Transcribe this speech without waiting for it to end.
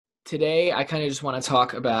today I kind of just want to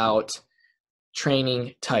talk about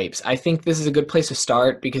training types. I think this is a good place to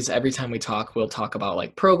start because every time we talk, we'll talk about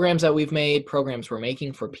like programs that we've made, programs we're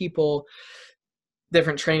making for people,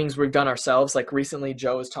 different trainings we've done ourselves. Like recently,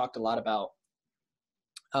 Joe has talked a lot about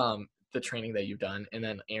the training that you've done. And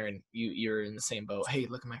then Aaron, you're in the same boat. Hey,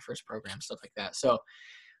 look at my first program, stuff like that. So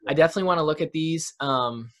I definitely want to look at these,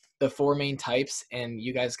 the four main types, and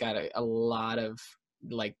you guys got a lot of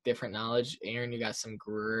like different knowledge. Aaron, you got some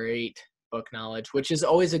great book knowledge, which is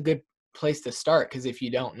always a good place to start. Because if you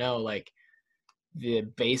don't know like the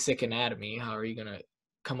basic anatomy, how are you going to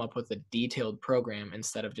come up with a detailed program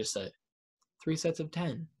instead of just a 3 sets of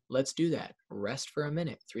 10? Let's do that. Rest for a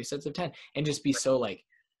minute, 3 sets of 10, and just be so like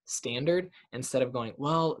standard instead of going,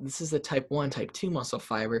 well, this is the type 1, type 2 muscle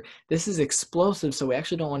fiber. This is explosive, so we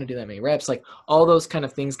actually don't want to do that many reps. Like all those kind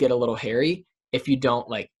of things get a little hairy if you don't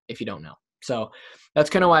know. So that's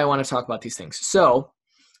kind of why I want to talk about these things. So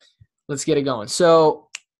let's get it going. So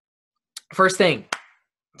first thing,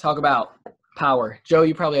 talk about power. Joe,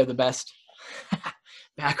 you probably have the best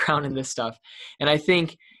background in this stuff. And I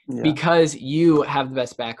think because you have the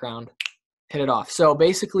best background, hit it off. So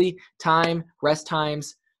basically time, rest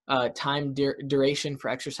times, time duration for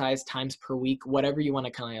exercise, times per week, whatever you want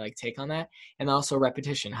to kind of like take on that. And also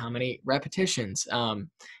repetition, how many repetitions. And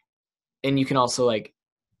you can also like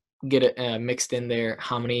get it mixed in there,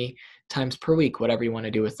 how many times per week, whatever you want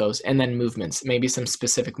to do with those. And then movements, maybe some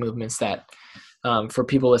specific movements that for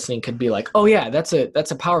people listening could be like, oh yeah, that's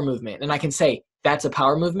a power movement. And I can say that's a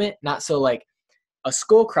power movement, not so like a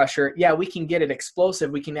skull crusher. Yeah, we can get it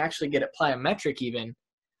explosive. We can actually get it plyometric even.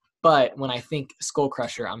 But when I think skull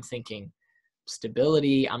crusher, I'm thinking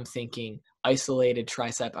stability. I'm thinking isolated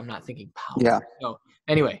tricep. I'm not thinking power. Yeah. So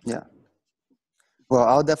anyway. Yeah. Well,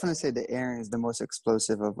 I'll definitely say that Aaron is the most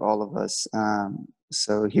explosive of all of us.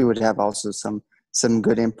 So he would have also some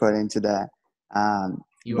good input into that.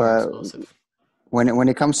 You are explosive. When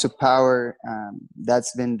it comes to power,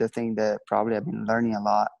 that's been the thing that probably I've been learning a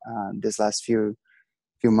lot this last few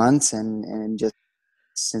months and just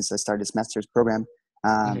since I started this master's program.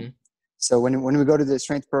 So when we go to the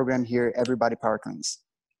strength program here, everybody power cleans,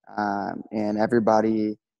 and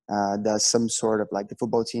everybody does some sort of like the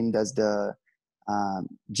football team does the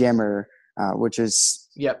jammer, which is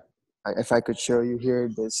if I could show you here,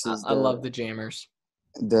 this is I love the jammers.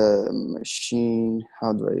 The machine.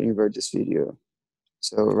 How do I invert this video?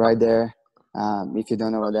 So right there, if you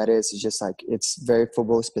don't know what that is, it's just like it's very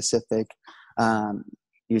football specific.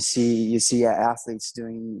 You see athletes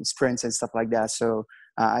doing sprints and stuff like that. So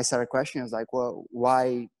I started questioning. I was like, well,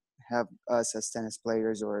 why have us as tennis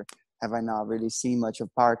players, or have I not really seen much of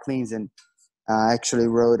power cleans? And I actually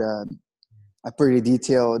wrote a pretty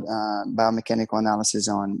detailed biomechanical analysis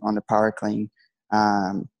on the power clean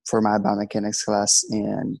for my biomechanics class,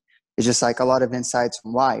 and it's just like a lot of insights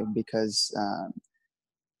on why. Because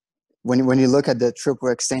when you look at the triple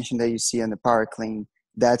extension that you see on the power clean,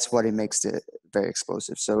 that's what it makes it very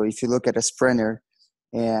explosive. So if you look at a sprinter,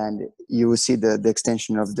 and you will see the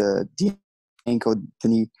extension of the ankle, the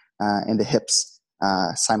knee, and the hips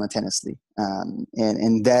simultaneously,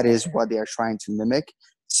 and that is what they are trying to mimic.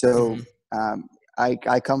 So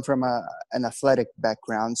I come from an athletic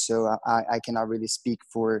background, so I cannot really speak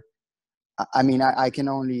for. I mean, I can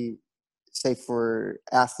only say for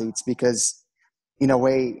athletes, because in a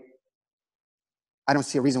way, I don't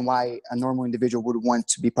see a reason why a normal individual would want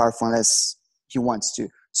to be powerful unless he wants to.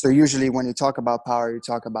 So usually when you talk about power, you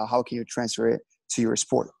talk about how can you transfer it to your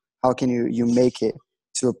sport? How can you make it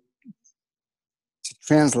to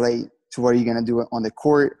translate to what you're going to do on the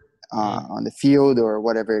court, on the field, or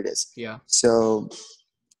whatever it is. Yeah. So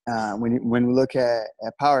when we look at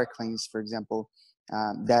power cleans, for example,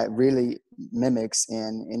 that really mimics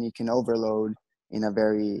and you can overload in a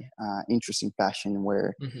very interesting fashion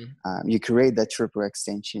where you create that triple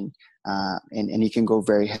extension and you can go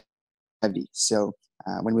very heavy. So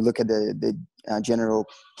when we look at the general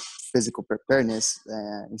physical preparedness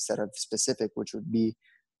instead of specific, which would be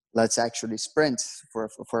let's actually sprint for a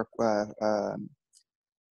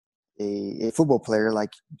football player,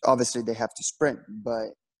 like obviously they have to sprint, but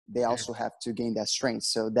they also have to gain that strength.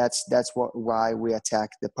 So that's why we attack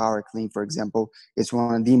the power clean, for example. It's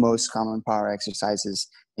one of the most common power exercises,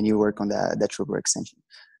 and you work on that triple extension.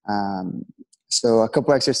 So a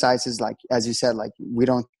couple exercises, like as you said, like we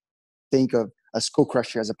don't think of a skull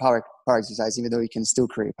crusher as a power exercise, even though you can still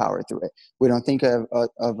create power through it. We don't think of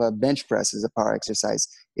a bench press as a power exercise,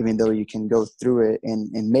 even though you can go through it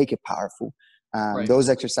and make it powerful. Those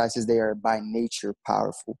exercises, they are by nature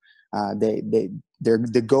powerful.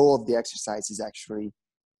 The goal of the exercise is actually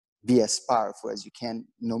be as powerful as you can,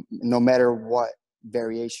 no matter what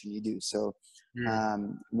variation you do. So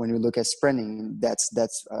Mm. when you look at sprinting, that's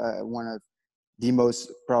one of the most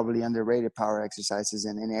probably underrated power exercises,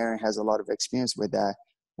 and Aaron has a lot of experience with that,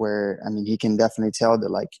 where I mean he can definitely tell that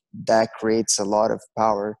like that creates a lot of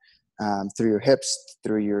power through your hips,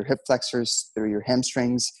 through your hip flexors, through your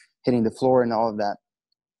hamstrings, hitting the floor and all of that.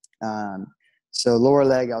 So lower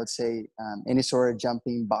leg, I would say any sort of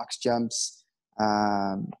jumping, box jumps,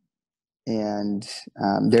 and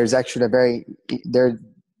there's actually there are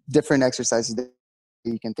different exercises that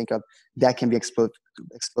you can think of that can be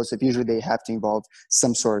explosive. Usually they have to involve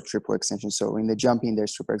some sort of triple extension. So in the jumping,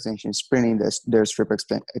 there's triple extension. Sprinting, there's triple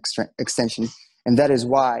extension. And that is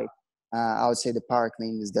why I would say the power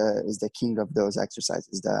clean is the king of those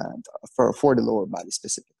exercises for the lower body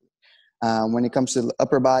specifically. When it comes to the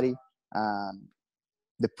upper body,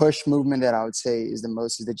 the push movement that I would say is the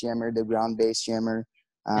most is the jammer, the ground-based jammer.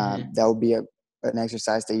 That would be an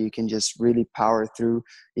exercise that you can just really power through.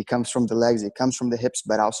 It comes from the legs, it comes from the hips,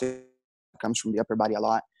 but also comes from the upper body a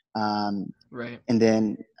lot. Right. And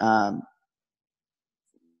then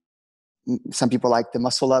some people like the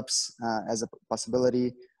muscle ups as a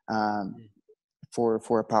possibility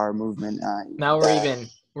for a power movement. Now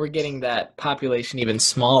we're getting that population even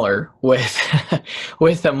smaller with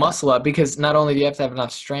with the muscle up, because not only do you have to have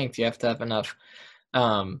enough strength, you have to have enough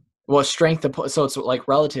strength so it's like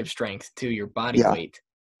relative strength to your body weight,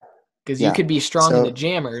 because you could be strong in the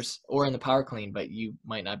jammers or in the power clean, but you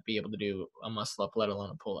might not be able to do a muscle up, let alone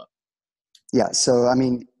a pull up. So I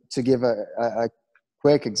mean, to give a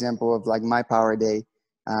quick example of like my power day,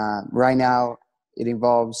 right now it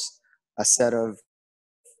involves a set of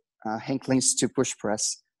hang cleans to push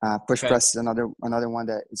press. Push press is another one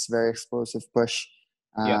that is very explosive push.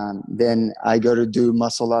 Then I go to do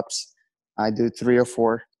muscle ups. I do 3 or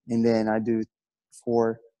 4, and then I do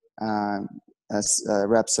 4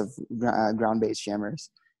 reps of ground-based jammers.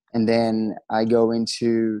 And then I go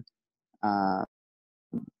into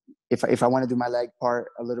if I want to do my leg part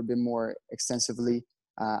a little bit more extensively,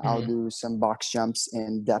 I'll do some box jumps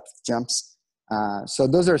and depth jumps. So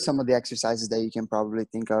those are some of the exercises that you can probably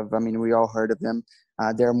think of. I mean, we all heard of them.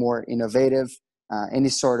 They're more innovative. Any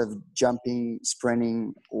sort of jumping,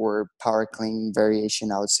 sprinting, or power clean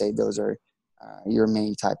variation, I would say those are your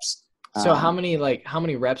main types. So how many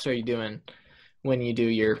reps are you doing when you do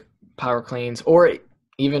your power cleans, or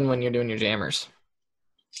even when you're doing your jammers?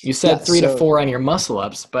 You said 3 to 4 on your muscle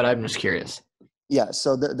ups, but I'm just curious. Yeah.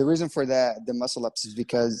 So the reason for the muscle ups is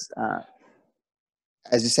because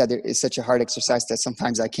as you said, it's such a hard exercise that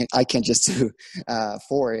sometimes I can't just do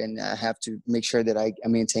 4, and I have to make sure that I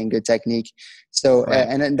maintain good technique. So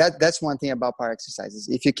and that's one thing about power exercises.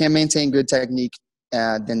 If you can't maintain good technique,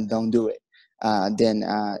 then don't do it. Then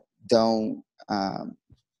don't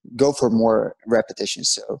go for more repetitions.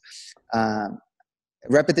 So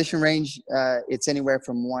repetition range, it's anywhere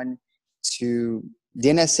from 1 to the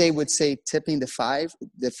NSA would say tipping the 5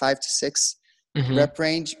 to 6 rep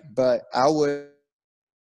range, but I would.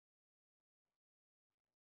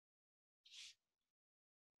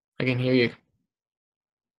 I can hear you.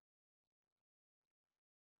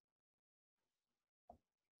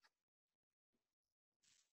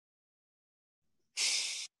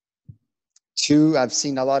 I've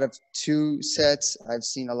seen a lot of 2 sets. I've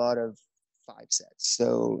seen a lot of 5 sets.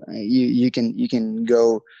 So you can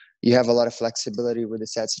go. You have a lot of flexibility with the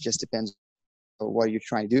sets. It just depends on what you're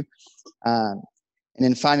trying to do. And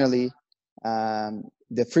then finally,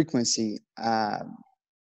 the frequency. I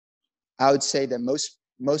would say that most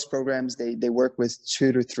programs they work with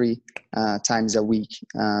 2 to 3 times a week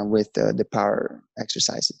with the power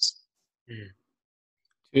exercises.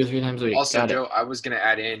 2 to 3 times a week. Also, Joe, I was going to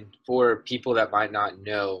add in for people that might not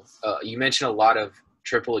know, you mentioned a lot of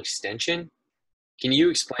triple extension. Can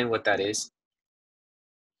you explain what that is?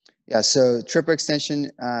 Yeah, so triple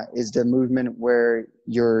extension is the movement where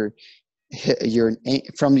your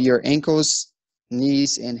from your ankles,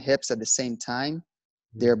 knees, and hips at the same time.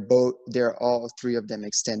 They're all 3 of them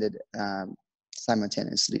extended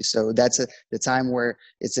simultaneously. So that's the time where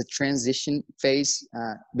it's a transition phase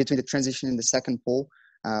between the transition and the second pull,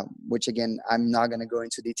 which again, I'm not going to go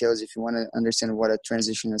into details. If you want to understand what a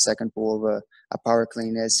transition and second pull of a power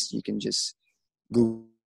clean is, you can just Google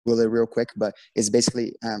it real quick. But it's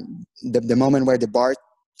basically the moment where the bar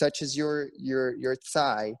touches your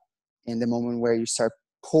thigh, and the moment where you start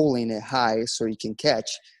pulling it high so you can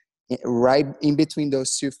catch. Right in between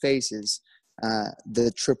those 2 phases, the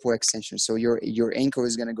triple extension. So your ankle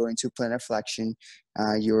is going to go into plantar flexion,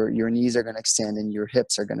 your knees are going to extend, and your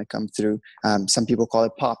hips are going to come through. Some people call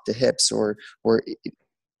it pop the hips, or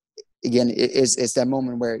again, it's that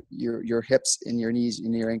moment where your hips and your knees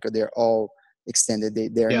and your ankle, they're all extended.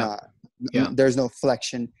 They're Yeah. not. Yeah. There's no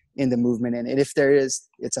flexion in the movement, and if there is,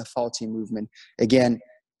 it's a faulty movement. Again,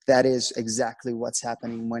 that is exactly what's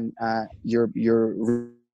happening when your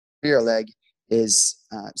rear leg is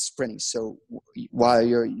sprinting. So while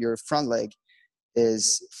your front leg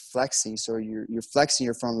is flexing, so you're flexing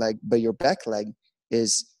your front leg, but your back leg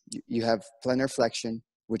is, you have plantar flexion,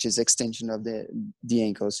 which is extension of the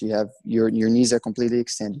ankle. So you have your knees are completely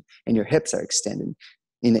extended and your hips are extended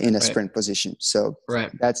in a sprint position. So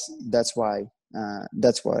that's why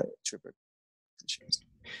triple extension is.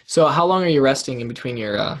 So how long are you resting in between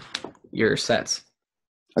your sets?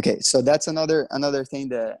 Okay, so that's another thing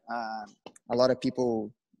that a lot of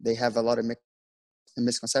people, they have a lot of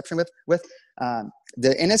misconception with.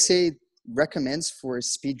 The NSA recommends for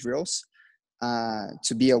speed drills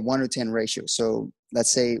to be a 1-to-10 ratio. So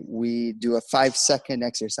let's say we do a 5-second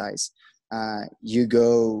exercise. You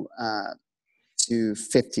go to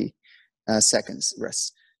 50 seconds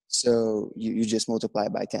rest. So you just multiply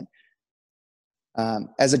by 10.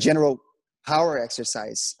 As a general power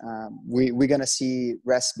exercise, we're going to see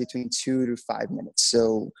rest between 2 to 5 minutes.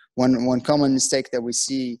 So one common mistake that we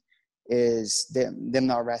see is them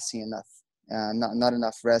not resting enough, not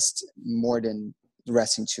enough rest, more than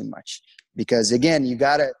resting too much. Because again,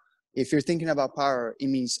 if you're thinking about power, it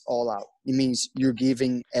means all out. It means you're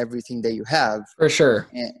giving everything that you have. For sure.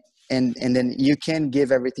 And then you can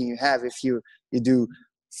give everything you have if you do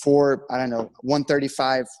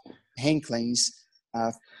 135 hang cleans,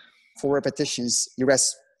 4 repetitions, you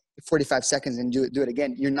rest 45 seconds and do it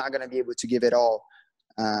again. You're not going to be able to give it all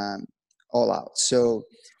out. So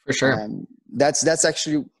for sure, that's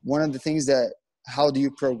actually one of the things that, how do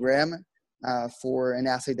you program for an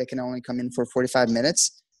athlete that can only come in for 45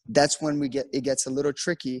 minutes? That's when it gets a little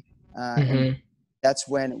tricky. And that's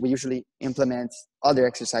when we usually implement other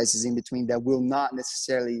exercises in between that will not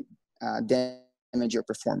necessarily damage your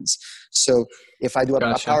performance. So if I do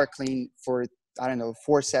a power clean for,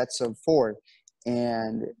 4 sets of 4,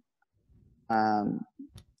 and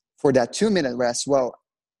for that 2-minute rest, well,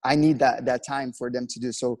 I need that time for them to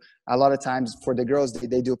do. So a lot of times for the girls,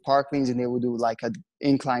 they do power cleans and they will do like an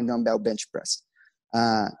incline dumbbell bench press.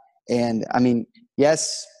 And I mean,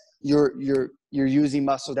 yes, you're using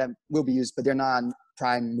muscle that will be used, but they're not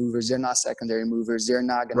prime movers. They're not secondary movers. They're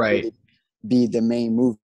not going to really be the main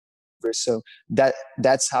mover. So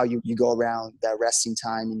that's how you go around that resting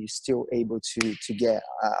time, and you're still able to get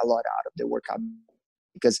a lot out of the workout.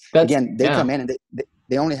 Because again, they come in and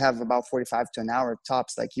they only have about 45 to an hour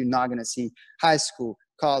tops. Like, you're not going to see high school,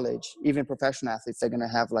 college, even professional athletes. They're going to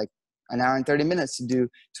have like an hour and 30 minutes to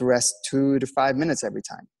rest 2 to 5 minutes every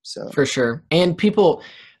time. So for sure. And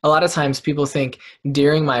a lot of times people think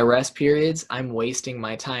during my rest periods, I'm wasting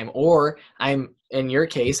my time, or in your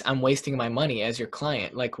case, I'm wasting my money as your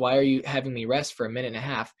client. Like, why are you having me rest for 1.5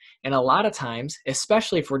 minutes? And a lot of times,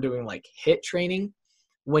 especially if we're doing like HIIT training,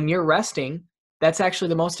 when you're resting, that's actually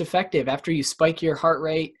the most effective. After you spike your heart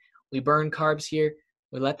rate, we burn carbs here.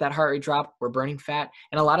 We let that heart rate drop. We're burning fat.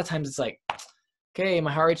 And a lot of times it's like, okay,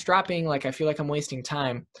 my heart rate's dropping. Like, I feel like I'm wasting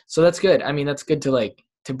time. So that's good. I mean, that's good to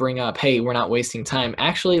bring up, hey, we're not wasting time.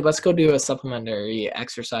 Actually, let's go do a supplementary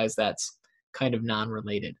exercise that's kind of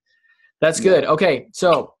non-related. That's good. Okay,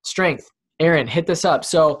 so strength. Aaron, hit this up.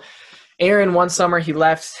 So Aaron, one summer, he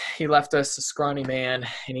left us a scrawny man,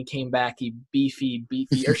 and he came back, he beefy,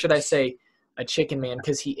 or should I say a chicken man,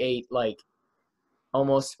 because he ate like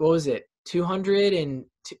almost, what was it, 200 and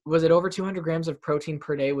was it over 200 grams of protein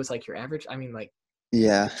per day was like your average? I mean, like,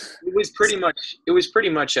 yeah, it was pretty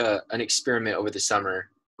much an experiment over the summer,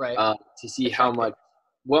 right? To see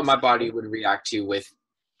what my body would react to with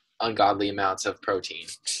ungodly amounts of protein.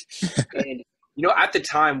 And at the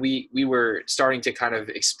time we were starting to kind of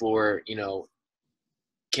explore,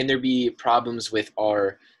 can there be problems with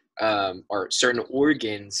our certain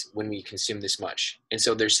organs when we consume this much? And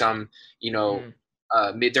so there's some,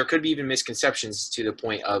 there could be even misconceptions to the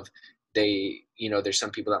point of there's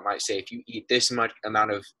some people that might say, if you eat this much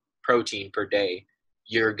amount of protein per day,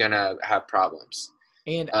 you're gonna have problems.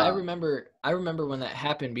 And I remember when that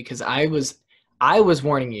happened, because I was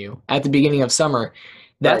warning you at the beginning of summer,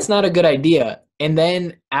 that's not a good idea. And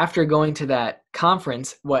then after going to that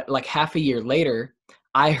conference, like half a year later,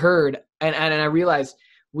 I heard, and I realized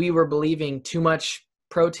we were believing too much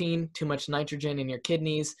protein, too much nitrogen in your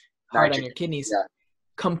kidneys, hard on your kidneys. Yeah.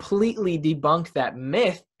 Completely debunked that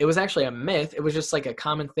myth. It was actually a myth. It was just like a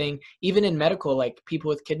common thing. Even in medical, like people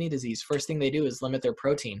with kidney disease, first thing they do is limit their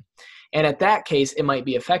protein. And at that case, it might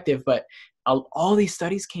be effective, but all these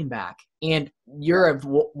studies came back, and you're a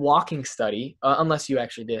walking study, unless you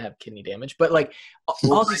actually did have kidney damage, but like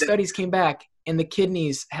all these studies came back and the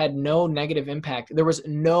kidneys had no negative impact. There was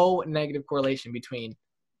no negative correlation between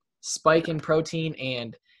spike in protein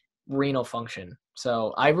and renal function.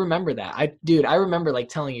 So I remember that. I remember like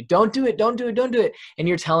telling you, don't do it. And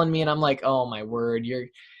you're telling me, and I'm like, oh my word,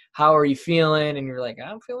 how are you feeling? And you're like,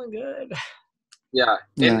 I'm feeling good. Yeah.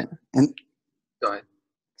 And Go ahead.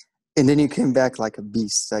 And then you came back like a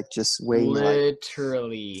beast, like just weighing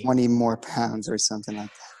literally like 20 more pounds or something like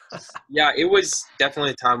that. Yeah, it was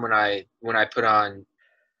definitely a time when I put on,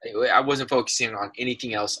 I wasn't focusing on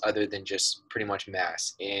anything else other than just pretty much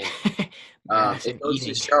mass. And it goes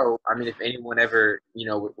to show, I mean, if anyone ever,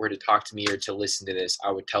 were to talk to me or to listen to this,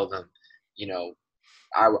 I would tell them,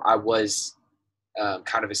 I was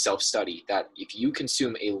kind of a self-study that if you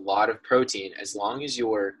consume a lot of protein, as long as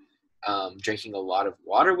you're drinking a lot of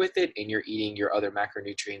water with it and you're eating your other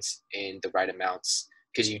macronutrients in the right amounts,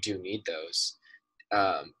 because you do need those,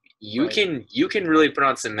 you can really put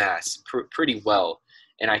on some mass pretty well.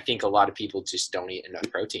 And I think a lot of people just don't eat enough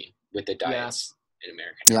protein with the diets in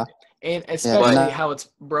America. Yeah. And especially how it's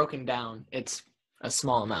broken down, it's a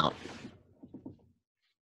small amount.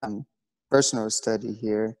 Personal study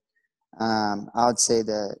here. I would say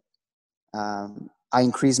that I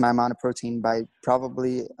increased my amount of protein by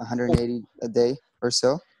probably 180 a day or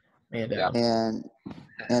so. Yeah. And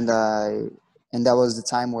that was the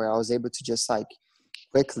time where I was able to just like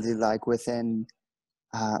quickly, like within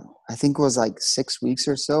I think it was like 6 weeks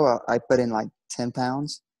or so, I put in like 10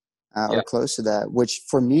 pounds or close to that, which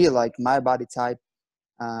for me, like my body type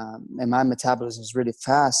and my metabolism is really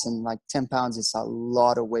fast, and like 10 pounds is a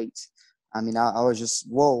lot of weight. I mean, I was just,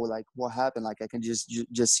 whoa, like what happened? Like I can just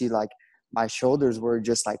see like my shoulders were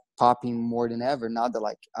just like popping more than ever. Not that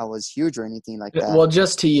like I was huge or anything like that. Well,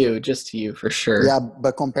 just to you for sure. Yeah,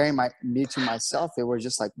 but comparing me to myself, it was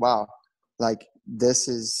just like, wow, like this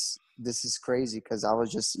is crazy, because I was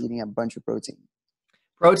just eating a bunch of protein.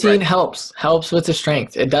 Protein helps with the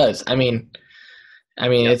strength. It does. I mean,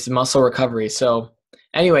 it's muscle recovery. So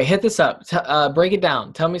anyway, hit this up. Break it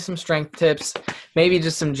down. Tell me some strength tips, maybe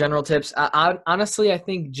just some general tips. Honestly, I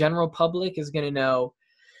think general public is going to know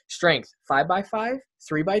strength 5x5,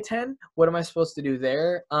 3x10. What am I supposed to do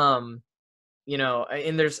there? And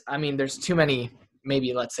there's too many,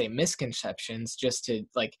 maybe let's say misconceptions just to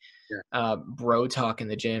like bro talk in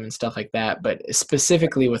the gym and stuff like that. But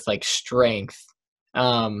specifically with like strength,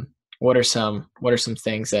 what are some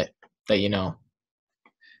things that you know?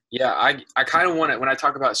 Yeah, I kind of want to, when I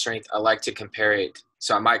talk about strength, I like to compare it.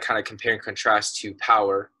 So I might kind of compare and contrast to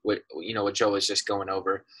power, what Joe was just going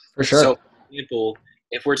over. For sure. So, for example,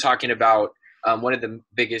 if we're talking about one of the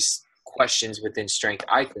biggest questions within strength,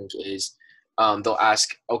 I think, is they'll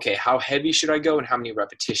ask, okay, how heavy should I go and how many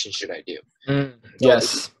repetitions should I do?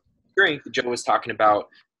 Yes. Strength, Joe was talking about,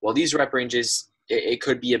 well, these rep ranges, it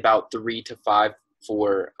could be about 3 to 5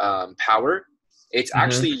 for power. It's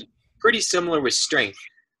actually pretty similar with strength.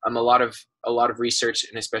 A lot of research,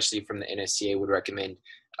 and especially from the NSCA, would recommend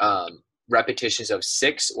repetitions of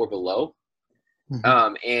 6 or below.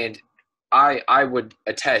 And I would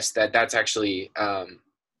attest that that's actually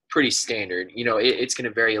pretty standard. It's going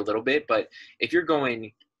to vary a little bit, but if you're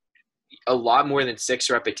going a lot more than 6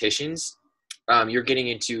 repetitions, you're getting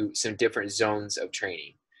into some different zones of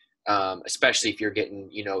training. Especially if you're getting,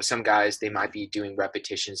 some guys, they might be doing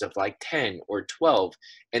repetitions of like 10 or 12,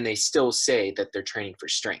 and they still say that they're training for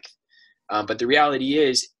strength. But the reality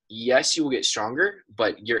is, yes, you will get stronger,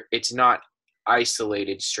 but it's not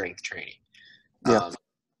isolated strength training. So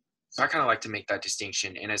I kind of like to make that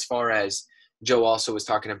distinction. And as far as Joe also was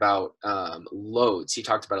talking about loads, he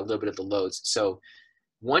talked about a little bit of the loads. So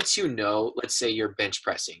once let's say you're bench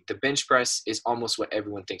pressing, the bench press is almost what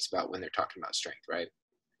everyone thinks about when they're talking about strength, right?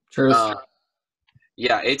 True.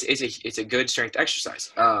 Yeah, it's a good strength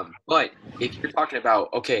exercise. But if you're talking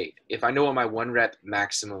about, okay, if I know what my 1 rep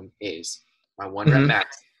maximum is, my 1 rep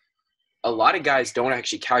max, a lot of guys don't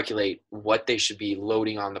actually calculate what they should be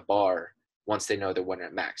loading on the bar once they know their 1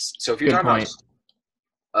 rep max. So if you're talking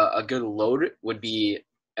about a good load would be,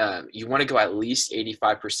 you want to go at least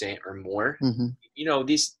 85% or more.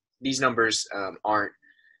 These numbers aren't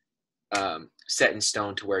set in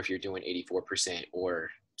stone to where if you're doing 84% or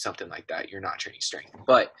something like that, you're not training strength.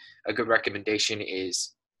 But a good recommendation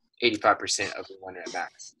is 85% of the 1 rep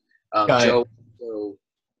max. Joe, so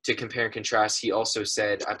to compare and contrast, he also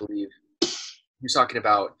said, I believe he was talking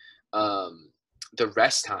about the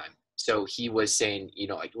rest time. So he was saying,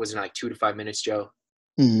 like, wasn't it like 2 to 5 minutes, Joe?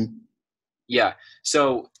 Yeah.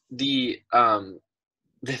 So the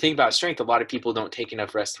the thing about strength, a lot of people don't take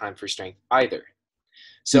enough rest time for strength either. Mhm.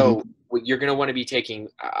 So what you're going to want to be taking,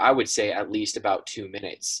 I would say, at least about 2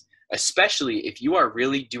 minutes, especially if you are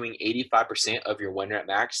really doing 85% of your 1 rep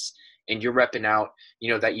max and you're repping out,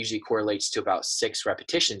 that usually correlates to about 6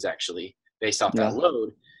 repetitions actually based off Yeah. that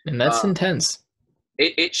load. And that's intense.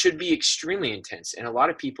 It should be extremely intense. And a lot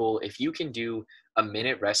of people, if you can do a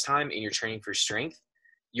minute rest time and you're training for strength,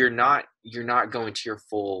 you're not going to your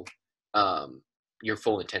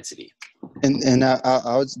full intensity. And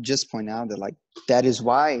I would just point out that like that is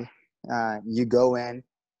why you go in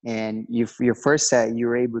and your first set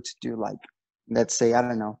you're able to do like, let's say, I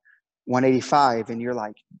don't know, 185, and you're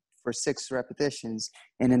like for 6 repetitions,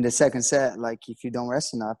 and in the second set, like if you don't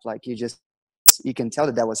rest enough, like you can tell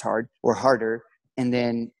that that was hard or harder, and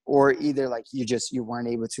then or either like you weren't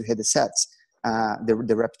able to hit the sets,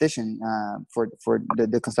 the repetition for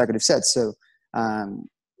the consecutive sets. So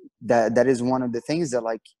that is one of the things that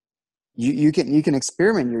like you can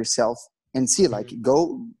experiment yourself and see, like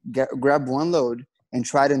grab one load and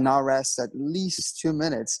try to not rest at least 2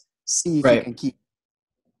 minutes, see if you Right. can keep,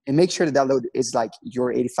 and make sure that that load is like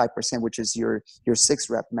your 85%, which is your 6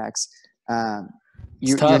 rep max.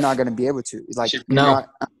 You're not going to be able to, it's like No.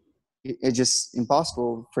 it's just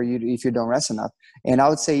impossible for you if you don't rest enough. And I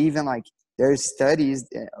would say even like there's studies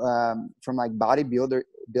from like builders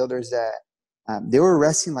that they were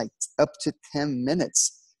resting like up to 10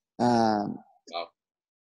 minutes Wow.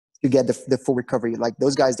 to get the full recovery. Like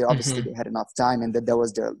those guys, they obviously Mhm. they had enough time, and that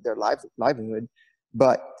was their livelihood.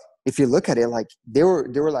 But if you look at it, like they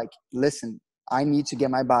were like, listen, I need to get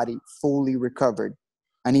my body fully recovered.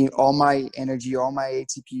 I need all my energy, all my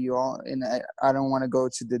ATP, and I don't want to go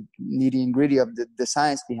to the nitty and gritty of the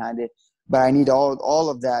science behind it, but I need all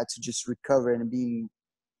of that to just recover and being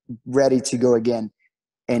ready to go again.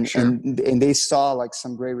 And Sure. and they saw like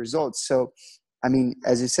some great results. So I mean,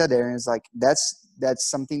 as you said, Aaron, it's like that's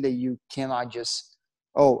something that you cannot just,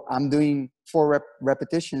 oh, I'm doing 4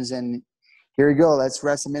 repetitions and here you go, let's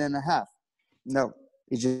rest a minute and a half. No,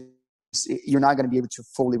 it's just you're not going to be able to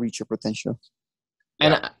fully reach your potential.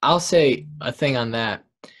 Yeah. And I'll say a thing on that.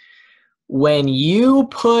 When you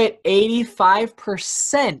put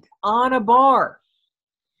 85% on a bar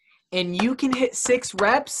and you can hit 6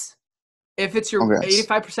 reps, if it's your Congrats.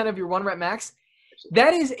 85% of your 1 rep max,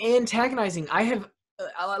 that is antagonizing. I have,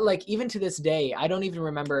 like, even to this day, I don't even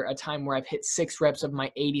remember a time where I've hit 6 reps of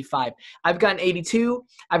my 85. I've gotten 82.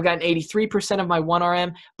 I've gotten 83% of my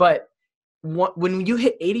 1RM. But when you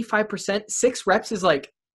hit 85%, 6 reps is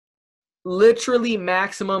like literally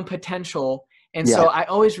maximum potential. And Yeah. so I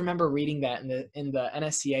always remember reading that in the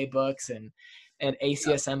NSCA books and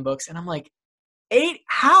ACSM books. And I'm like, 8?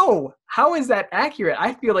 How is that accurate?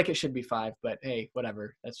 I feel like it should be 5, but hey,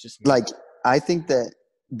 whatever. That's just me. Like, I think that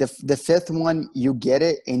the 5th one, you get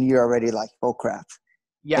it and you're already like, oh crap.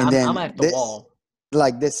 Yeah, And then I'm at the wall.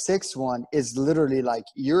 Like the 6th one is literally like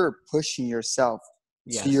you're pushing yourself.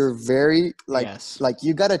 Yes. So you're very like, Yes. like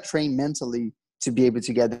you got to train mentally to be able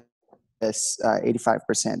to get this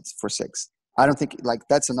 85% for 6. I don't think like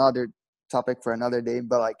that's another topic for another day,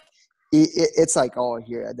 but like it's like all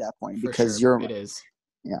here at that point, For because sure. you're, It is.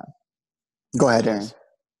 yeah. Go ahead, It Aaron. is.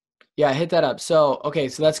 Yeah, hit that up. So, okay,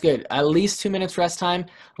 so that's good. At least 2 minutes rest time.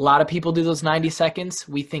 A lot of people do those 90 seconds.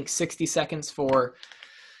 We think 60 seconds for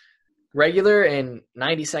regular and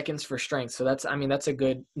 90 seconds for strength. So that's a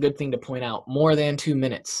good thing to point out. More than 2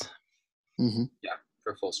 minutes. Mm-hmm. Yeah,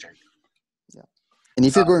 for full strength. Yeah. And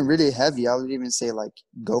if you're going really heavy, I would even say like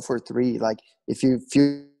go for 3. Like if you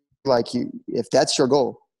feel like if that's your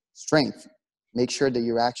goal, strength, make sure that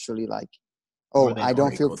you're actually like, oh, I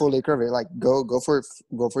don't feel fully recovered. Like go for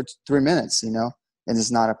 3 minutes, and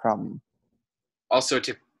it's not a problem. Also,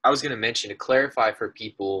 I was going to mention, to clarify for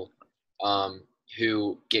people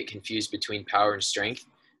who get confused between power and strength,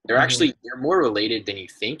 they're more related than you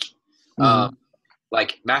think.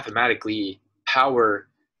 Like mathematically, power,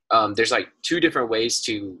 there's like 2 different ways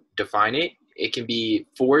to define it. It can be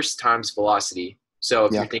force times velocity. So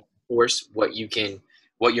if you're thinking force, what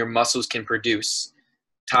your muscles can produce,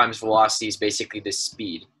 times velocity is basically the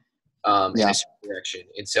speed in a certain direction.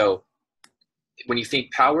 And so when you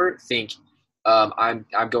think power, think I'm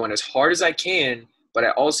going as hard as I can, but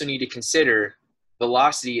I also need to consider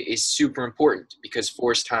velocity is super important because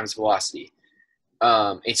force times velocity.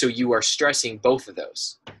 And so you are stressing both of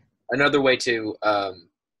those. Another way to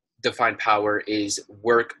define power is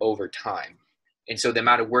work over time. And so the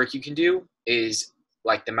amount of work you can do is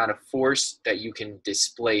like the amount of force that you can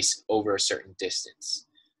displace over a certain distance.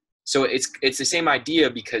 So it's the same idea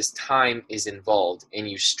because time is involved and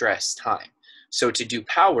you stress time. So to do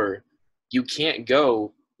power, you can't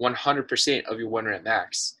go 100% of your 1 rep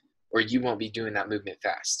max, or you won't be doing that movement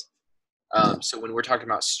fast. So when we're talking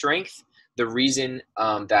about strength, the reason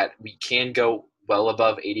that we can go well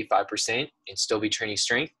above 85% and still be training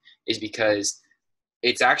strength is because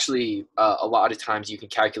it's actually a lot of times you can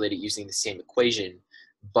calculate it using the same equation,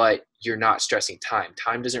 but you're not stressing time.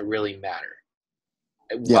 Time doesn't really matter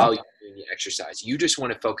while you're doing the exercise. You just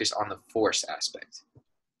want to focus on the force aspect.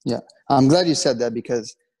 Yeah, I'm glad you said that,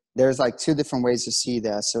 because there's like two different ways to see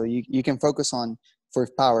that. So you can focus on for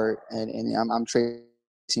power, and I'm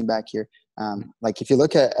tracing back here. Like if you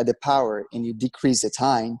look at the power and you decrease the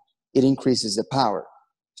time, it increases the power.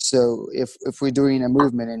 So if we're doing a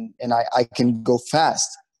movement and I can go fast,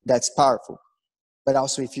 that's powerful. But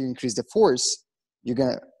also if you increase the force, you're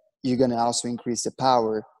gonna also increase the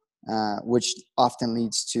power, which often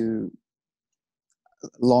leads to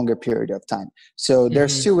longer period of time. So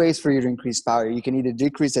there's two ways for you to increase power. You can either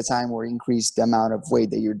decrease the time or increase the amount of weight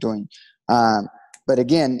that you're doing. But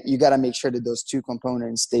again, you got to make sure that those two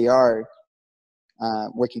components, they are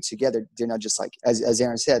working together. They're not just like, as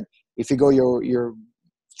Aaron said, if you go your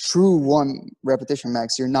true 1 repetition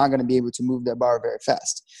max, you're not going to be able to move that bar very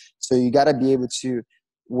fast. So you got to be able to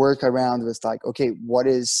work around with like, okay, what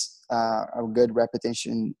is a good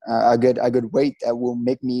repetition, a good weight that will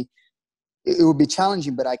make me, it will be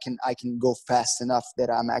challenging, but I can go fast enough that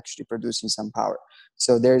I'm actually producing some power.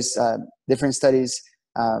 So there's different studies,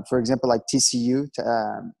 for example, like TCU,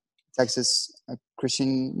 Texas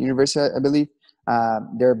Christian University, I believe.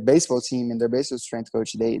 Their baseball team and their baseball strength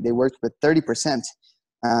coach, they worked with 30%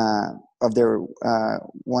 of their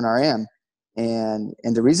 1RM. And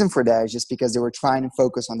the reason for that is just because they were trying to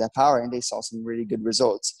focus on that power, and they saw some really good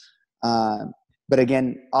results. But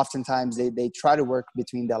again, oftentimes they try to work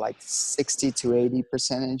between that like 60 to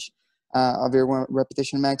 80% of your 1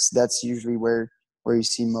 repetition max. That's usually where you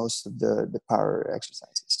see most of the power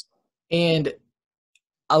exercises. And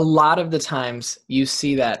a lot of the times you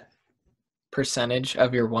see that percentage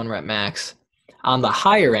of your 1 rep max on the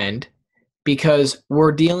higher end, because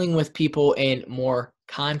we're dealing with people in more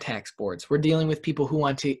contact sports. We're dealing with people who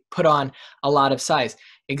want to put on a lot of size.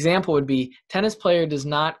 Example would be, tennis player does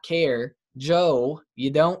not care. Joe, you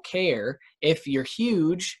don't care if you're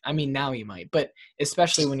huge. I mean, now you might, but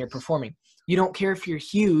especially when you're performing, you don't care if you're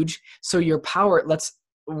huge. So your power,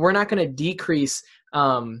 we're not going to decrease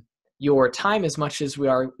your time as much as we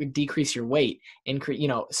are decrease your weight.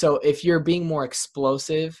 So if you're being more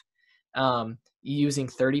explosive, using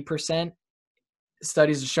 30%,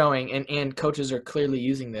 studies are showing, and coaches are clearly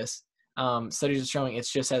using this, studies are showing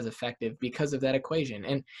it's just as effective because of that equation.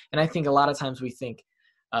 And I think a lot of times we think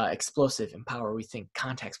explosive and power, we think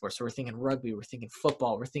contact sports. So we're thinking rugby, we're thinking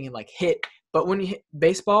football, we're thinking like hit. But when you hit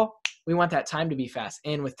baseball, we want that time to be fast.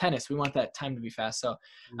 And with tennis, we want that time to be fast. So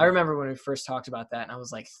I remember when we first talked about that, and I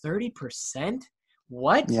was like, 30%?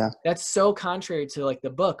 What? Yeah. That's so contrary to like the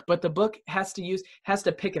book. But the book has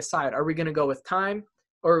to pick a side. Are we going to go with time,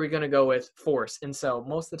 or are we going to go with force? And so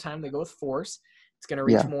most of the time they go with force. It's going to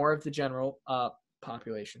reach more of the general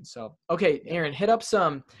population. So, okay, Aaron, hit up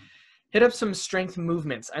some strength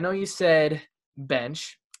movements. I know you said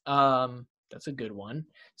bench. That's a good one.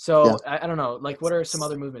 So I don't know, like what are some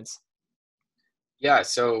other movements? Yeah,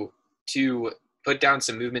 so to put down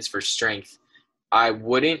some movements for strength, I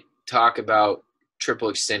wouldn't talk about triple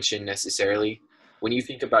extension necessarily. When you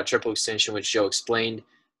think about triple extension, which Joe explained,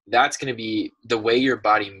 that's going to be the way your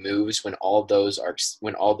body moves when all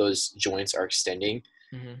those joints are extending.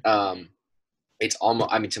 It's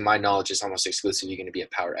almost, I mean, to my knowledge, it's almost exclusively going to be a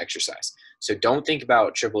power exercise. So don't think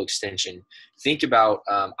about triple extension. Think about,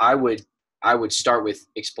 I would start with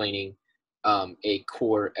explaining a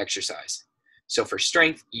core exercise. So for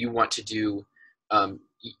strength, you want to do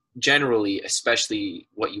generally, especially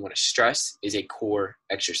what you want to stress is a core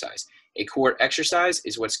exercise. A core exercise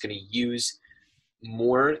is what's going to use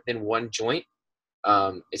more than one joint.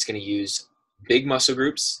 It's going to use big muscle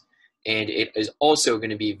groups, and it is also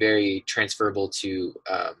going to be very transferable to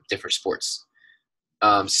different sports.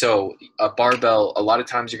 So a barbell, a lot of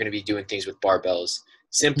times you're going to be doing things with barbells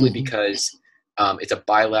simply because it's a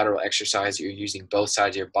bilateral exercise. You're using both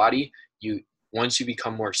sides of your body. Once you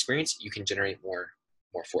become more experienced, you can generate more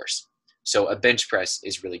force. So a bench press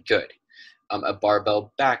is really good. A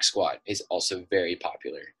barbell back squat is also very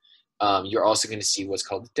popular. You're also going to see what's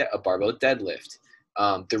called a barbell deadlift.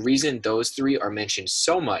 The reason those three are mentioned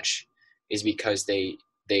so much is because they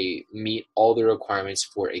meet all the requirements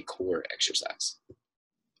for a core exercise.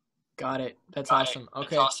 Got it. That's awesome.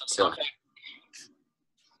 Okay.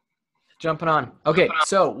 Jumping on. Okay,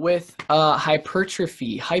 so with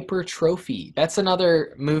hypertrophy, that's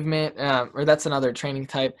another movement, or that's another training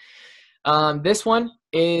type. This one,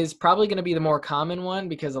 is probably going to be the more common one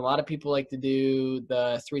because a lot of people like to do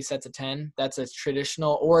the 3 sets of 10. That's a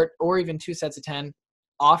traditional, or even 2 sets of 10,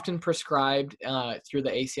 often prescribed through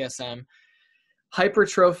the ACSM.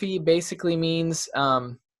 Hypertrophy basically means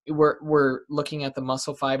we're looking at the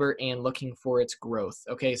muscle fiber and looking for its growth.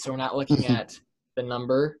 Okay, so we're not looking at the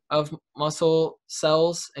number of muscle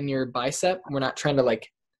cells in your bicep. We're not trying to like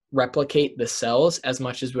replicate the cells as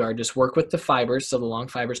much as we are just work with the fibers. So the long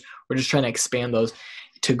fibers, we're just trying to expand those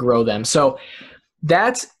to grow them. So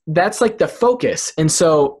that's like the focus. And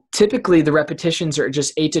so typically the repetitions are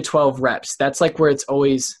just 8 to 12 reps. That's like where it's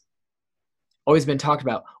always been talked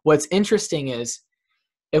about. What's interesting is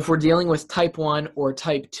if we're dealing with type 1 or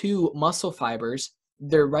type 2 muscle fibers,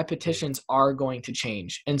 their repetitions are going to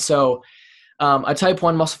change. And so a type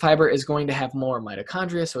 1 muscle fiber is going to have more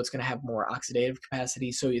mitochondria, so it's going to have more oxidative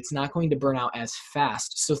capacity, so it's not going to burn out as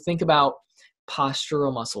fast. So think about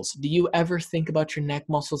postural muscles. Do you ever think about your neck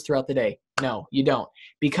muscles throughout the day? No, you don't.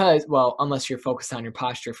 Because, well, unless you're focused on your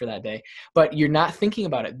posture for that day, but you're not thinking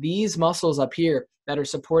about it. These muscles up here that are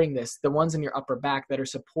supporting this, the ones in your upper back that are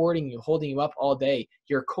supporting you, holding you up all day,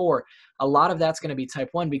 your core, a lot of that's going to be type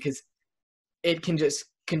 1 because it can just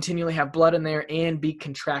continually have blood in there and be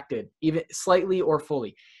contracted, even slightly or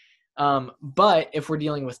fully. But if we're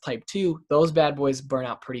dealing with type 2, those bad boys burn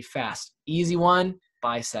out pretty fast. Easy one,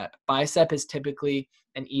 bicep. Bicep is typically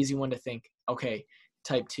an easy one to think, okay,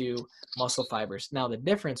 type 2 muscle fibers. Now the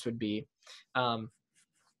difference would be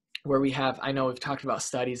where we have, I know we've talked about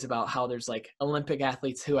studies about how there's like Olympic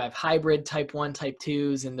athletes who have hybrid type 1, type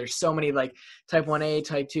 2s, and there's so many like type 1A,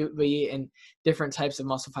 type 2B, and different types of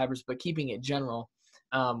muscle fibers, but keeping it general.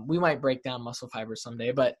 We might break down muscle fibers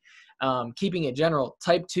someday, but keeping it general,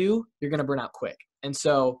 type 2, you're going to burn out quick. And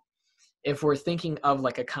so if we're thinking of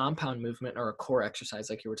like a compound movement or a core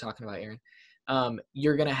exercise, like you were talking about, Aaron,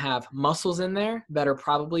 you're going to have muscles in there that are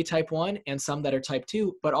probably type 1 and some that are type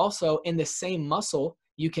 2, but also in the same muscle,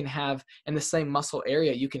 you can have, in the same muscle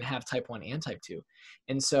area, you can have type 1 and type 2.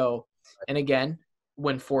 And so, and again,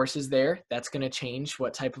 when force is there, that's going to change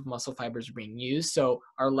what type of muscle fibers are being used. So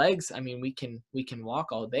our legs, I mean, we can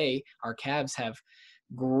walk all day. Our calves have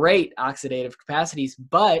great oxidative capacities,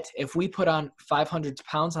 but if we put on 500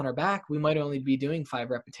 pounds on our back, we might only be doing 5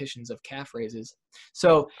 repetitions of calf raises.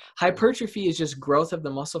 So hypertrophy is just growth of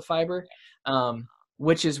the muscle fiber,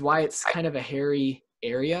 which is why it's kind of a hairy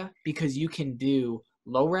area, because you can do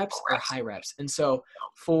low reps or high reps. And so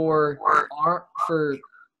for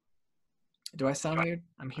do I sound weird?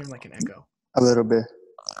 I'm hearing like an echo. A little bit.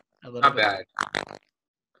 Not bad.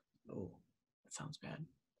 Oh, that sounds bad.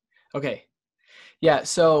 Okay. Yeah,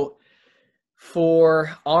 so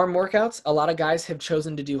for arm workouts, a lot of guys have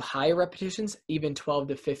chosen to do high repetitions, even 12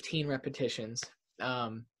 to 15 repetitions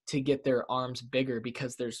to get their arms bigger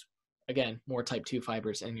because there's, again, more type 2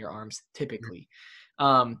 fibers in your arms typically.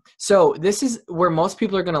 So this is where most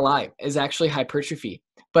people are going to lie, is actually hypertrophy.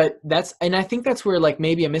 But and I think that's where like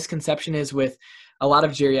maybe a misconception is with a lot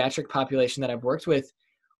of geriatric population that I've worked with,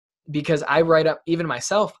 because I write up, even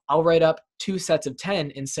myself, I'll write up 2 sets of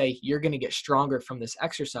 10 and say, you're going to get stronger from this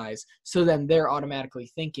exercise. So then they're automatically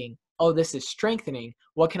thinking, oh, this is strengthening.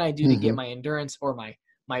 What can I do to get my endurance or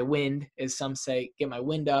my wind, as some say, get my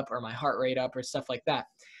wind up or my heart rate up or stuff like that.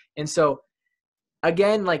 And so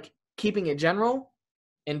again, like keeping it general,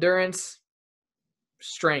 endurance,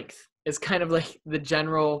 strength is kind of like the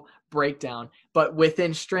general breakdown. But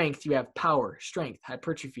within strength, you have power, strength,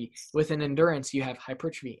 hypertrophy. Within endurance, you have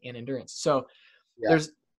hypertrophy and endurance. So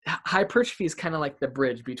there's hypertrophy is kind of like the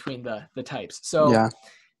bridge between the types. So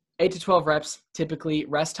 8 to 12 reps, typically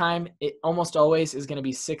rest time, it almost always is going to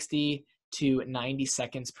be 60 to 90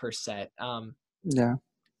 seconds per set.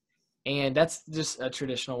 And that's just a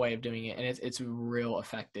traditional way of doing it. And it's real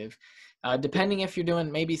effective. Depending if you're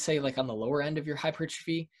doing maybe say like on the lower end of your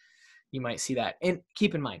hypertrophy, you might see that. And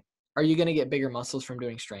keep in mind, are you going to get bigger muscles from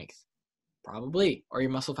doing strength? Probably. Are your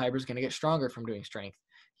muscle fibers going to get stronger from doing strength?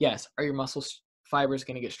 Yes. Are your muscle fibers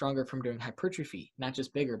going to get stronger from doing hypertrophy? Not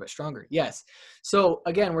just bigger, but stronger. Yes. So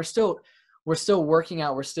again, we're still working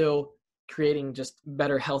out. We're still creating just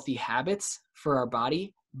better healthy habits for our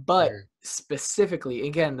body. But specifically,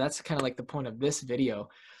 again, that's kind of like the point of this video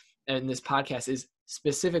and this podcast is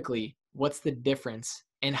specifically what's the difference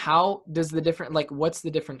and how does the different, like what's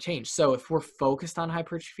the different change? So if we're focused on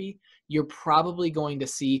hypertrophy, you're probably going to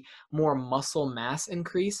see more muscle mass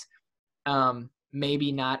increase,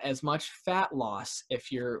 maybe not as much fat loss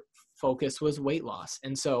if your focus was weight loss.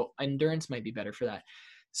 And so endurance might be better for that.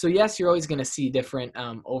 So yes, you're always going to see different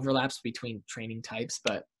overlaps between training types,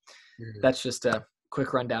 but that's just a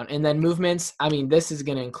quick rundown. And then movements, I mean, this is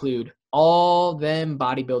going to include all them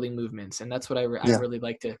bodybuilding movements. And that's what I really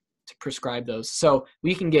like to prescribe those. So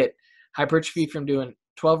we can get hypertrophy from doing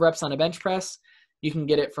 12 reps on a bench press. You can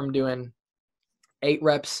get it from doing 8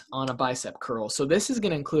 reps on a bicep curl. So this is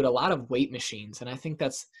going to include a lot of weight machines. And I think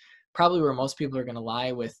that's probably where most people are going to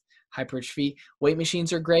lie with hypertrophy. Weight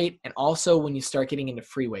machines are great. And also when you start getting into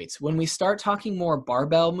free weights, when we start talking more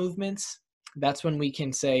barbell movements, that's when we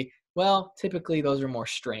can say, well, typically those are more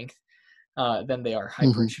strength than they are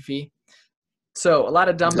hypertrophy. So a lot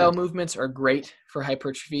of dumbbell movements are great for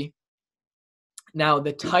hypertrophy. Now,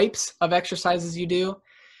 the types of exercises you do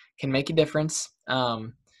can make a difference.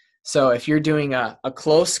 So if you're doing a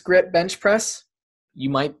close grip bench press, you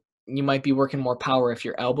might be working more power if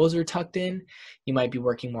your elbows are tucked in. You might be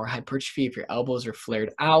working more hypertrophy if your elbows are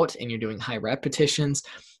flared out and you're doing high repetitions.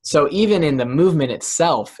 So even in the movement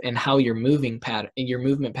itself and how your movement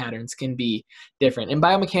patterns can be different. And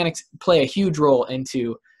biomechanics play a huge role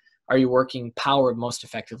into, are you working power most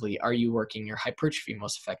effectively? Are you working your hypertrophy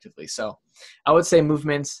most effectively? So I would say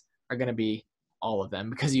movements are going to be all of them,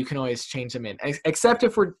 because you can always change them in, except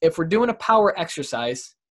if we're doing a power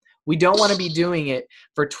exercise. We don't want to be doing it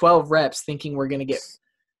for 12 reps thinking we're going to get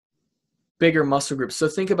bigger muscle groups. So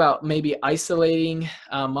think about maybe isolating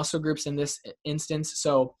muscle groups in this instance.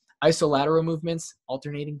 So isolateral movements,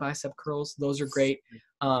 alternating bicep curls, those are great.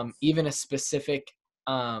 Even a specific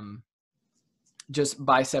just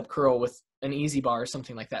bicep curl with an easy bar or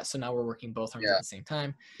something like that. So now we're working both arms at the same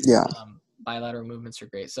time. Bilateral movements are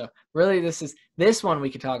great. So really this one we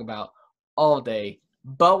could talk about all day,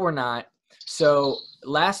 but we're not. So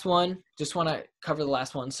last one, just want to cover the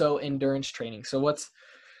last one. So endurance training. So what's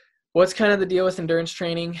kind of the deal with endurance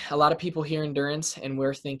training? A lot of people hear endurance and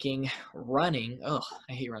we're thinking running. Oh,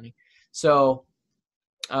 I hate running. So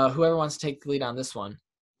whoever wants to take the lead on this one,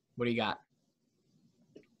 what do you got?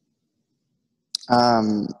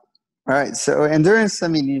 All right. So endurance, I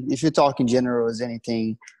mean, if you're talking general, is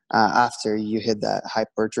anything after you hit that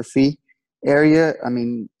hypertrophy area. I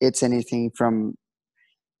mean, it's anything from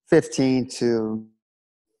 15 to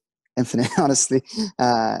infinite, honestly.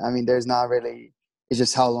 I mean, there's not really, it's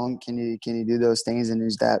just how long can you do those things? And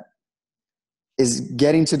is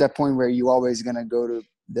getting to that point where you always going to go to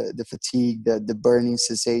the fatigue, the burning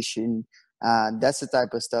sensation. That's the type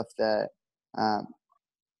of stuff that,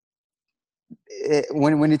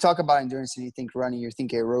 when you talk about endurance and you think running, you're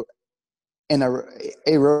thinking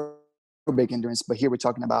aerobic endurance, but here we're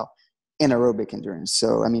talking about anaerobic endurance.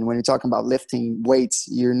 So, I mean, when you're talking about lifting weights,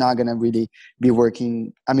 you're not going to really be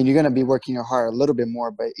working. I mean, you're going to be working your heart a little bit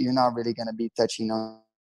more, but you're not really going to be touching on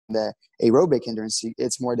the aerobic endurance.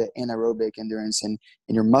 It's more the anaerobic endurance and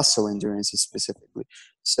your muscle endurance specifically.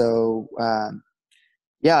 So, I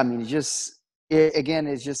mean, again,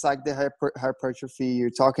 it's just like the hypertrophy.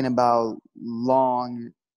 You're talking about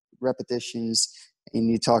long repetitions, and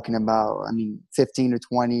you're talking about, I mean, 15 to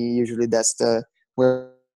 20. Usually that's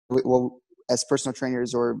where, well, as personal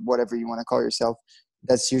trainers or whatever you want to call yourself,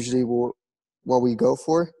 that's usually what we go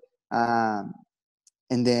for. And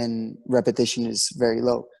then repetition is very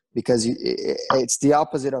low, because it's the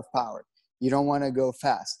opposite of power. You don't want to go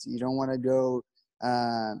fast. You don't want to go,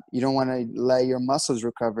 you don't want to let your muscles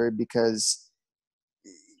recover, because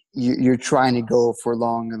you're trying to go for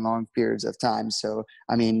long periods of time. So,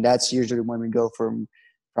 I mean, that's usually when we go from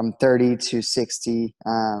 30 to 60.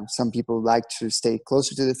 Some people like to stay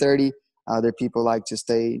closer to the 30. Other people like to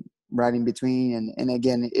stay right in between. And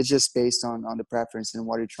again, it's just based on the preference and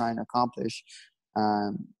what you're trying to accomplish.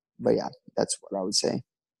 But yeah, that's what I would say.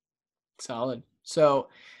 Solid. So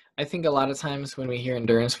I think a lot of times when we hear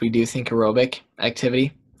endurance, we do think aerobic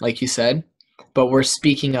activity, like you said, but we're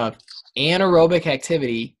speaking of anaerobic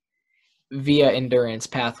activity via endurance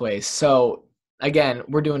pathways. So again,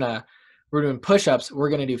 we're doing push-ups. We're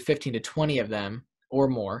going to do 15 to 20 of them or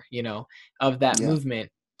more, of that movement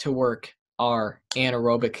to work our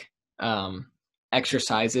anaerobic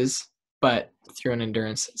exercises, but through an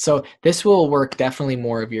endurance. So this will work definitely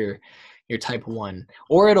more of your type 1,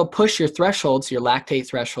 or it'll push your thresholds, your lactate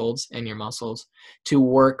thresholds in your muscles to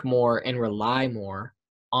work more and rely more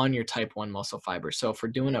on your type 1 muscle fibers. So if we're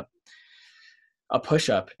doing a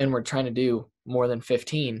push-up and we're trying to do more than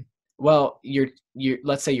 15, well,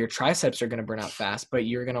 let's say your triceps are going to burn out fast, but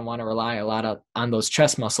you're going to want to rely a lot on those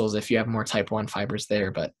chest muscles if you have more type 1 fibers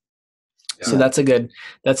there. But so that's a good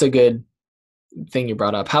thing you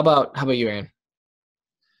brought up. How about you, Aaron?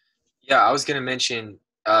 Yeah, I was going to mention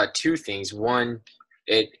 2 things. One,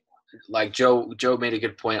 like Joe made a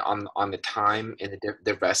good point on the time and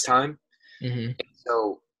the rest time. Mm-hmm.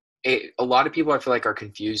 So a lot of people, I feel like, are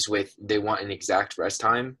confused with, they want an exact rest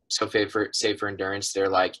time. So say for endurance, they're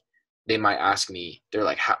like, they might ask me, they're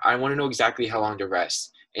like, I want to know exactly how long to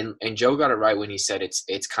rest. And Joe got it right when he said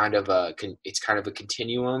it's kind of a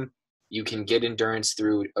continuum. You can get endurance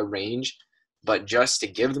through a range, but just to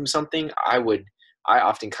give them something, I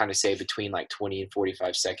often kind of say between like 20 and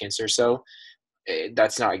 45 seconds or so.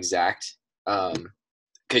 That's not exact,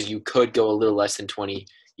 because you could go a little less than 20,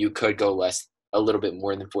 you could go a little bit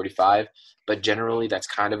more than 45, but generally that's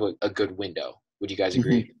kind of a good window. Would you guys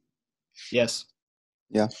agree? Yes.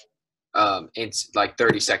 Yeah. It's like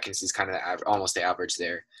 30 seconds is kind of almost the average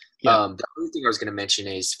there. Yeah. The other thing I was going to mention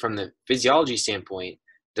is from the physiology standpoint,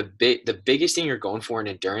 the biggest thing you're going for in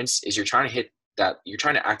endurance is you're trying to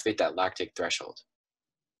activate that lactate threshold.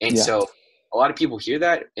 And so a lot of people hear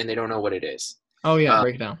that and they don't know what it is. Oh yeah,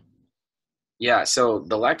 break it down. Yeah, so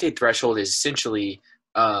the lactate threshold is essentially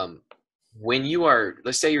when you are,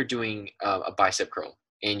 let's say you're doing a bicep curl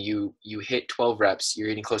and you hit 12 reps, you're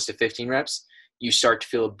getting close to 15 reps, you start to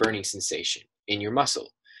feel a burning sensation in your muscle.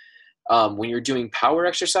 When you're doing power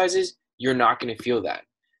exercises, you're not going to feel that.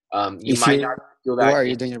 You might not feel that. Or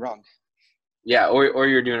you're doing it wrong. Yeah, or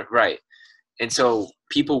you're doing it right. And so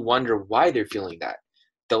people wonder why they're feeling that.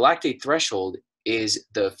 The lactate threshold is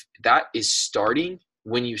starting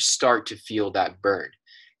when you start to feel that burn.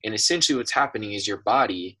 And essentially what's happening is your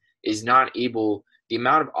body is not able, the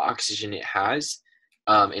amount of oxygen it has,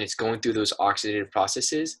 and it's going through those oxidative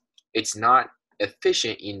processes, it's not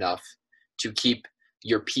efficient enough to keep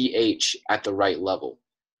your pH at the right level.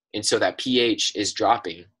 And so that pH is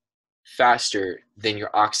dropping faster than your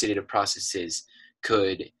oxidative processes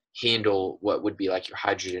could handle what would be like your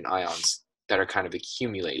hydrogen ions that are kind of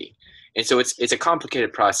accumulating. And so it's a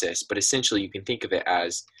complicated process, but essentially you can think of it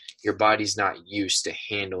as your body's not used to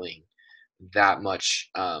handling that much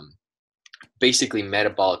basically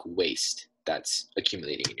metabolic waste that's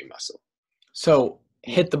accumulating in your muscle. So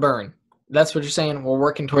hit the burn. That's what you're saying? We're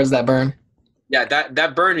working towards that burn? Yeah,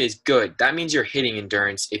 that burn is good. That means you're hitting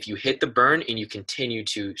endurance if you hit the burn and you continue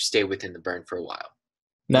to stay within the burn for a while.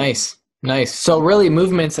 Nice. So really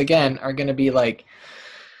movements, again, are going to be like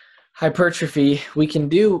hypertrophy. We can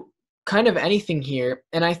do kind of anything here.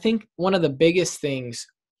 And I think one of the biggest things,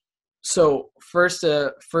 so first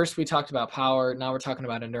we talked about power. Now we're talking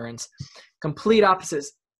about endurance. Complete opposite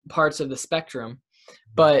parts of the spectrum.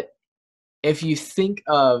 But if you think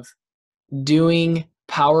of doing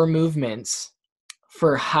power movements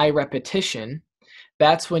for high repetition,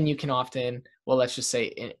 that's when you can often, well, let's just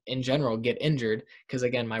say in general, get injured. Because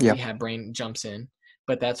again, my rehab brain jumps in.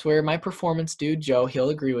 But that's where my performance dude, Joe, he'll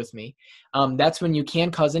agree with me. That's when you can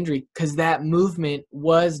cause injury because that movement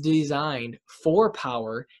was designed for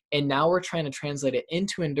power. And now we're trying to translate it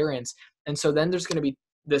into endurance. And so then there's going to be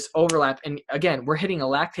this overlap. And again, we're hitting a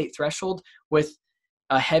lactate threshold with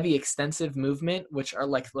a heavy extensive movement, which are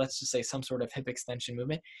like, let's just say some sort of hip extension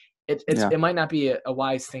movement. It might not be a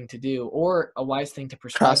wise thing to do or a wise thing to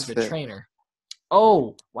prescribe to the trainer.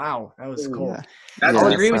 Oh, wow. That was cool. I'll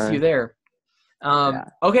agree with you there.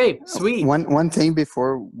 Okay, sweet. One thing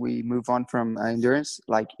before we move on from endurance,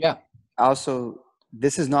 also,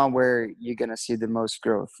 this is not where you're going to see the most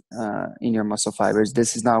growth in your muscle fibers.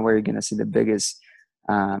 This is not where you're going to see the biggest,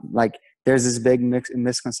 there's this big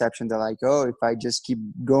misconception that like, oh, if I just keep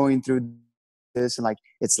going through this and like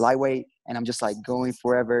it's lightweight and I'm just like going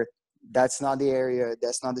forever, that's not the area,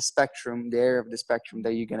 that's not the area of the spectrum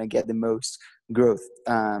that you're going to get the most growth.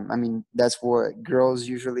 That's what girls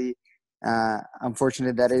usually,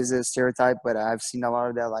 unfortunately that is a stereotype, but I've seen a lot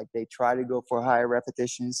of that, like they try to go for higher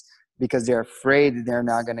repetitions because they're afraid they're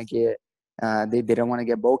not going to get, they don't want to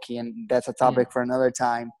get bulky, and that's a topic for another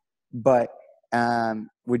time. But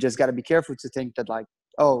we just got to be careful to think that like,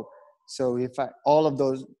 oh, so if all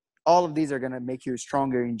of these are going to make you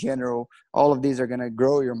stronger in general, all of these are going to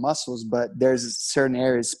grow your muscles, but there's certain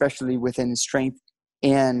areas, especially within strength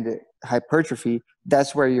and hypertrophy,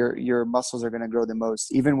 that's where your muscles are going to grow the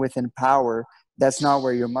most. Even within power, that's not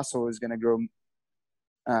where your muscle is going to grow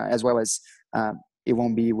as well as it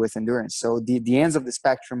won't be with endurance. So the ends of the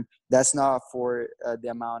spectrum, that's not for the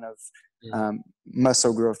amount of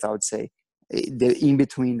muscle growth, I would say. The in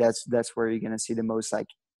between, that's where you're going to see the most like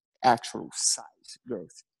actual size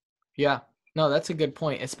growth. Yeah, no, that's a good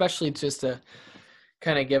point, especially just to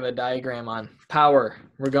kind of give a diagram on power.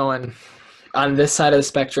 We're going on this side of the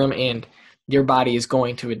spectrum and your body is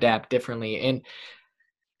going to adapt differently. And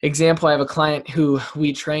example, I have a client who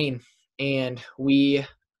we train and we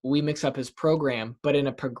mix up his program, but in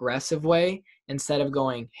a progressive way. Instead of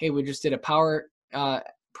going, hey, we just did a power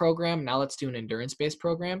program, now let's do an endurance-based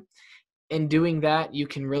program. in doing that, you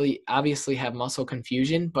can really obviously have muscle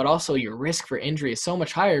confusion, but also your risk for injury is so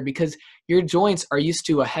much higher because your joints are used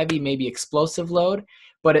to a heavy, maybe explosive load,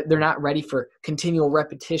 but they're not ready for continual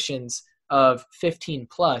repetitions of 15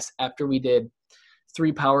 plus after we did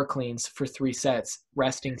 3 power cleans for 3 sets,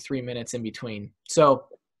 resting 3 minutes in between. So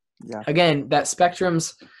again, that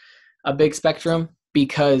spectrum's a big spectrum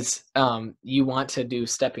because you want to do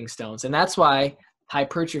stepping stones. And that's why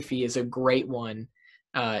hypertrophy is a great one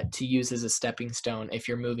to use as a stepping stone if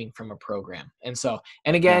you're moving from a program. And so,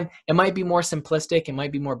 and again, it might be more simplistic, it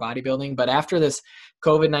might be more bodybuilding, but after this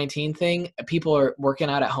COVID-19 thing, people are working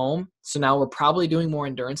out at home. So now we're probably doing more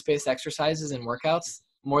endurance-based exercises and workouts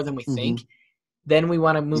more than we think. Then we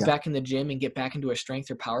want to move back in the gym and get back into a strength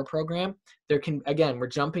or power program. There can, again, we're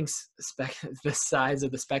jumping the size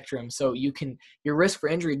of the spectrum. So your risk for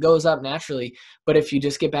injury goes up naturally. But if you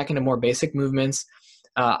just get back into more basic movements,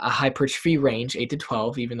 a hypertrophy range, 8 to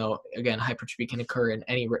 12, even though, again, hypertrophy can occur in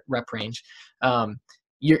any rep range,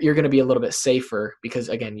 you're going to be a little bit safer because,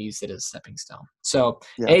 again, you use it as a stepping stone. So,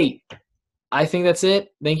 hey, I think that's it.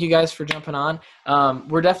 Thank you guys for jumping on.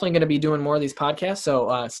 We're definitely going to be doing more of these podcasts,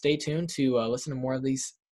 so stay tuned to listen to more of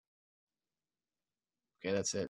these. Okay, that's it.